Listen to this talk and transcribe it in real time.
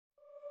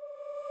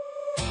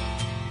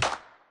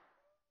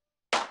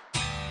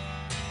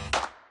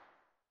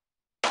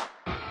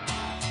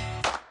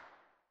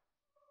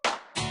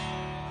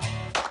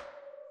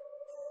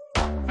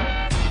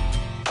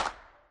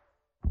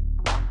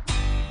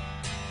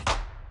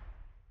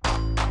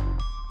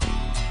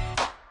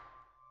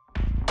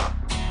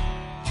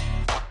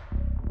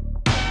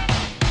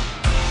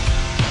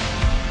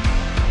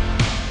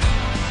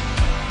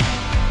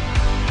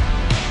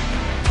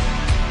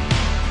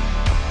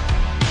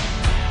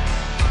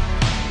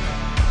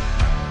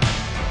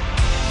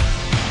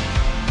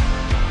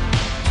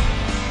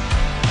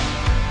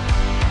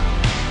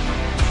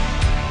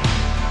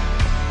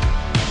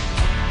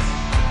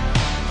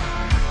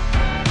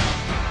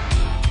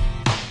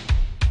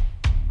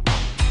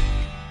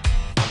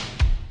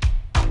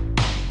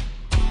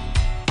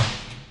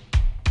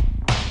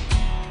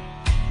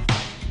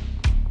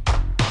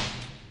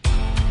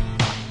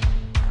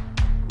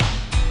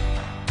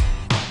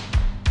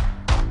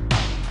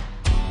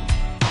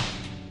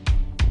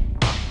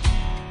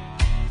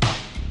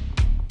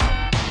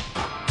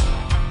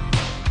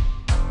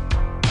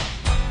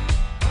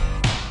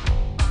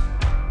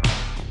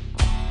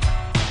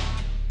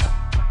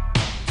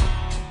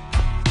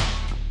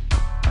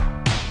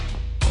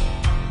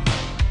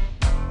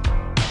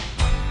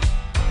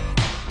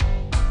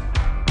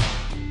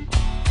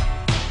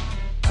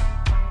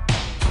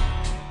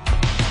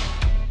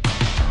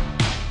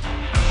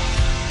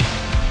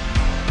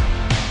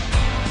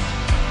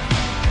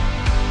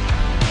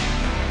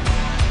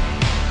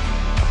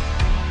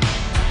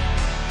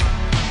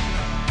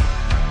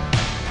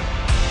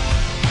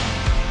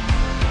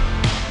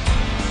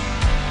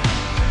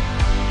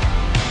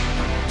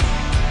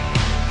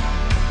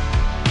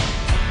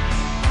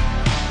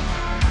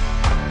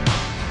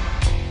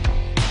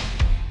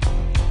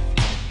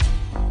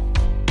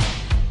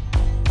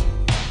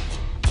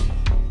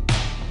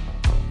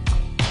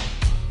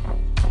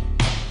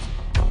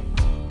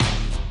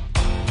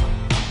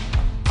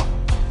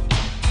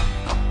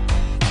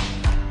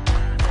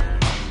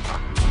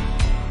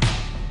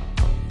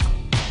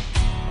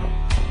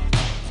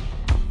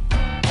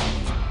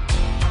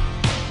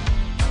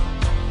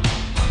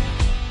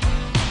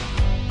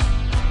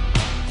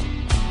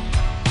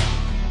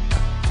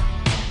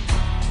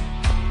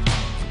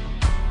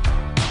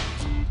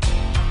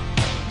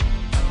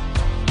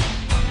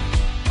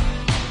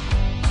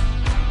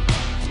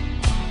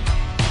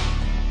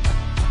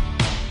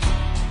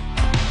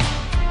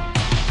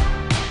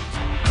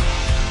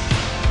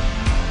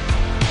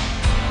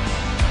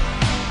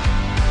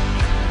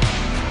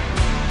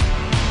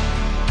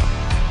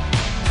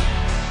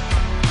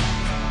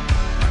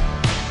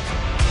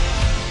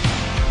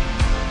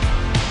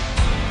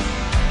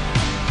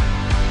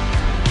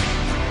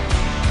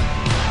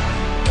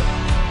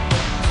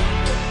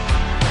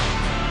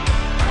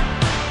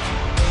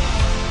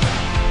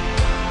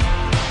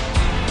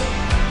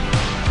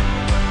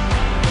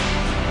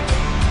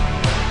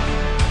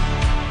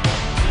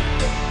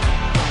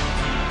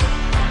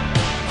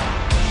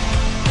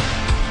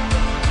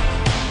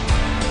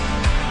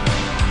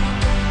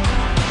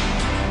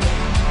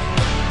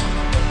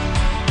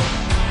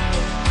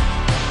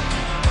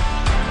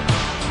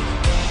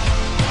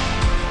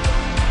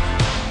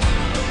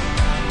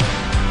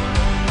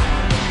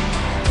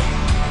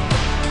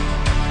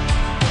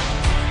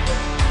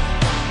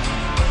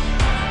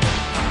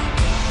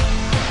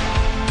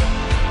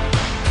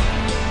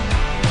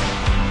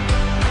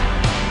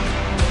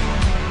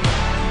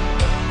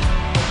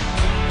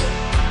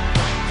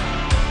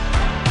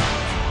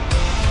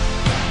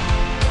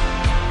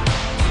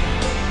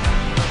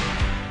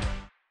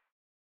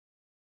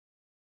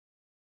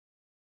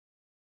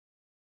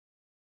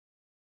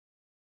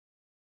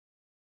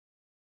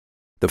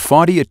The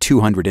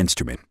Phadia200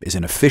 instrument is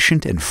an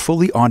efficient and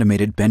fully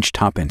automated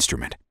benchtop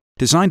instrument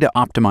designed to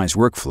optimize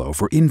workflow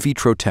for in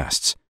vitro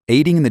tests,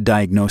 aiding in the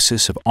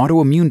diagnosis of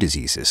autoimmune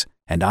diseases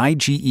and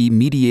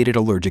IgE-mediated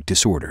allergic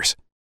disorders.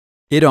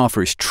 It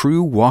offers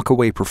true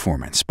walk-away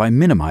performance by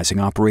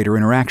minimizing operator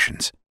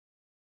interactions.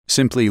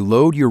 Simply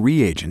load your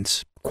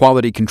reagents,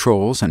 quality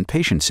controls, and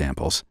patient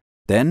samples,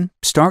 then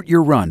start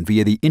your run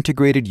via the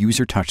integrated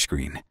user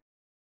touchscreen.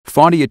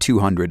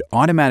 Phadia200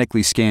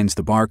 automatically scans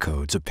the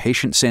barcodes of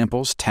patient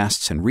samples,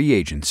 tests, and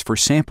reagents for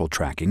sample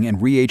tracking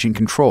and reagent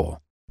control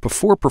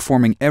before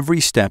performing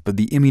every step of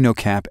the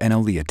ImmunoCAP and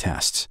EliA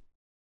tests.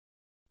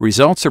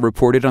 Results are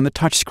reported on the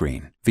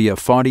touchscreen via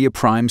Phadia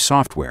Prime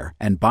software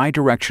and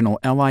bidirectional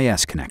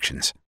LIS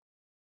connections.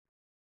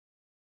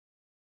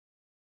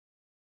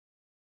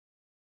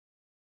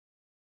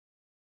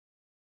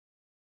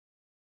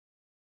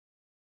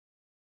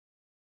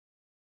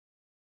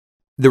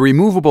 The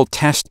removable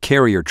test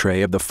carrier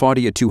tray of the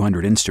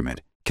Phadia200 instrument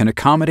can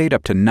accommodate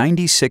up to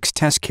 96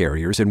 test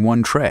carriers in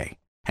one tray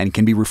and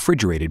can be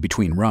refrigerated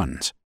between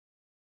runs.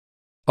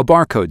 A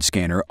barcode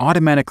scanner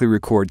automatically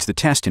records the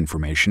test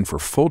information for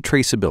full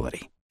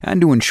traceability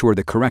and to ensure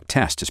the correct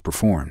test is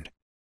performed.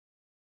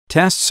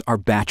 Tests are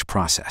batch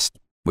processed,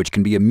 which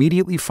can be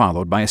immediately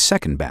followed by a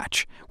second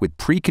batch with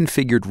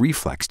pre-configured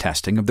reflex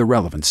testing of the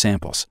relevant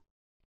samples.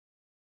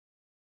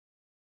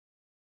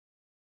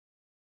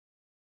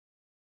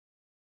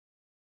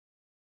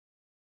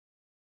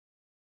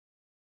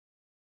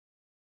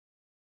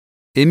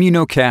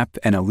 ImmunoCAP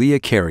and EliA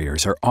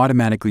carriers are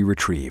automatically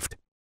retrieved.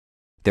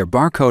 Their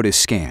barcode is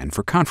scanned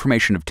for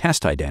confirmation of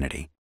test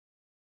identity,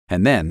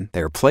 and then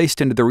they are placed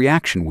into the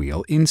reaction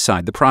wheel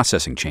inside the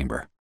processing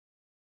chamber.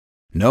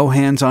 No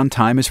hands-on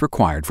time is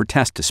required for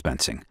test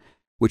dispensing,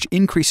 which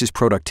increases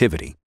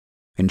productivity,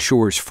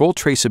 ensures full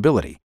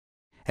traceability,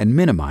 and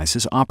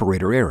minimizes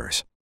operator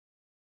errors.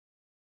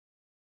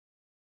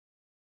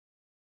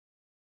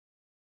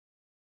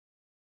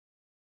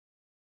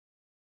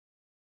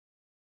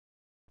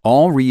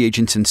 All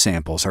reagents and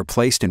samples are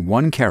placed in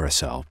one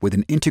carousel with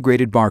an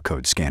integrated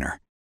barcode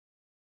scanner.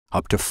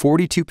 Up to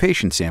 42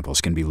 patient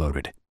samples can be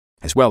loaded,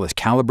 as well as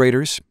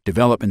calibrators,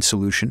 development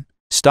solution,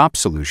 stop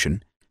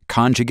solution,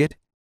 conjugate,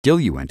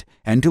 diluent,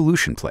 and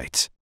dilution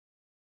plates.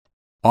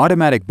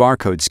 Automatic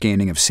barcode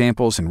scanning of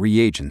samples and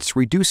reagents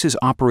reduces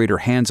operator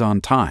hands-on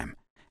time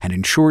and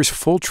ensures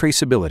full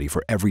traceability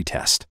for every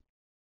test.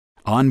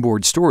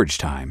 Onboard storage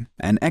time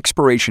and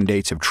expiration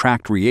dates of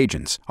tracked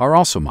reagents are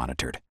also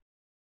monitored.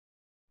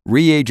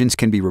 Reagents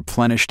can be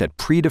replenished at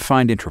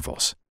predefined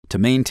intervals to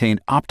maintain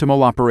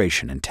optimal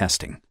operation and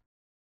testing.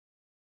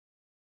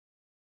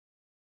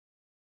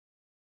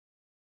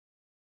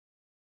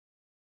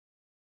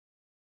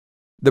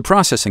 The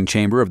processing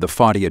chamber of the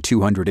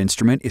Phadia200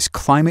 instrument is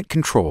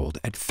climate-controlled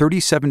at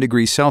 37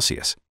 degrees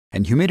Celsius,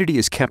 and humidity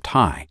is kept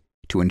high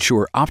to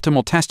ensure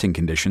optimal testing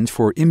conditions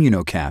for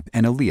ImmunoCAP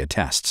and EliA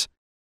tests.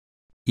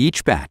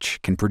 Each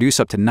batch can produce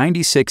up to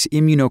 96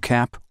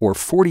 ImmunoCAP or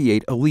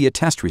 48 EliA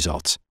test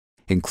results,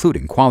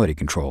 including quality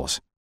controls.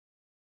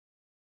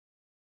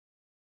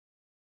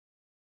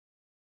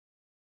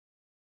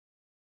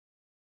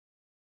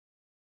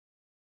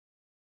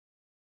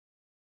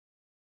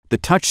 The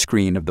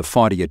touchscreen of the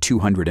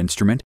Phadia200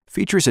 instrument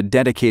features a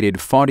dedicated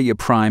Phadia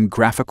Prime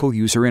graphical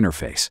user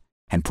interface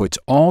and puts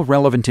all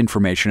relevant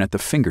information at the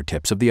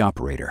fingertips of the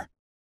operator.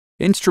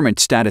 Instrument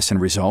status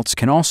and results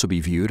can also be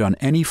viewed on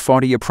any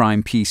Phadia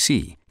Prime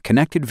PC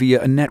connected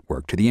via a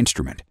network to the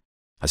instrument.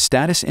 A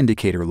status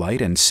indicator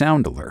light and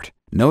sound alert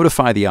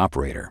notify the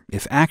operator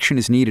if action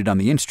is needed on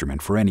the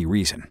instrument for any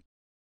reason.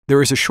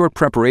 There is a short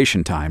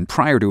preparation time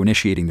prior to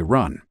initiating the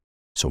run,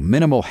 so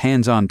minimal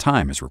hands-on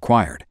time is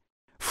required,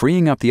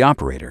 freeing up the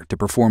operator to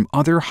perform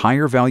other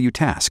higher-value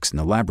tasks in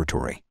the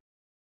laboratory.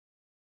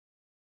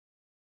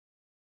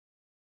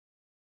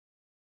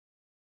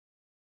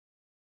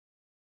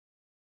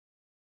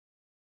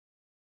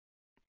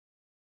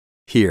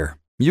 Here,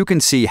 you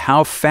can see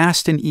how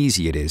fast and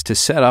easy it is to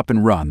set up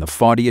and run the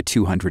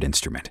Phadia200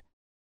 instrument.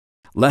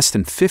 Less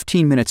than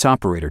 15 minutes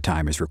operator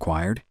time is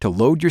required to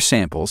load your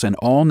samples and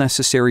all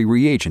necessary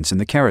reagents in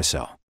the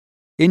carousel.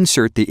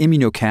 Insert the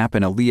ImmunoCAP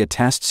and EliA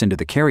tests into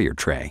the carrier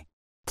tray,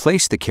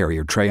 place the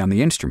carrier tray on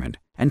the instrument,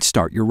 and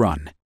start your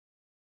run.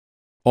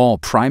 All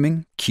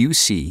priming,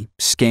 QC,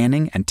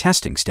 scanning, and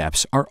testing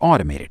steps are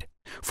automated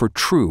for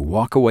true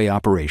walk-away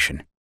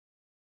operation.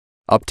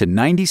 Up to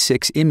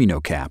 96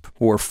 ImmunoCAP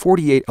or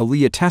 48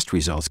 EliA test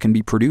results can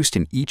be produced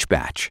in each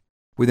batch,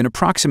 with an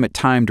approximate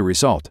time to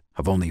result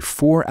of only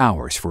 4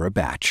 hours for a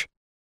batch.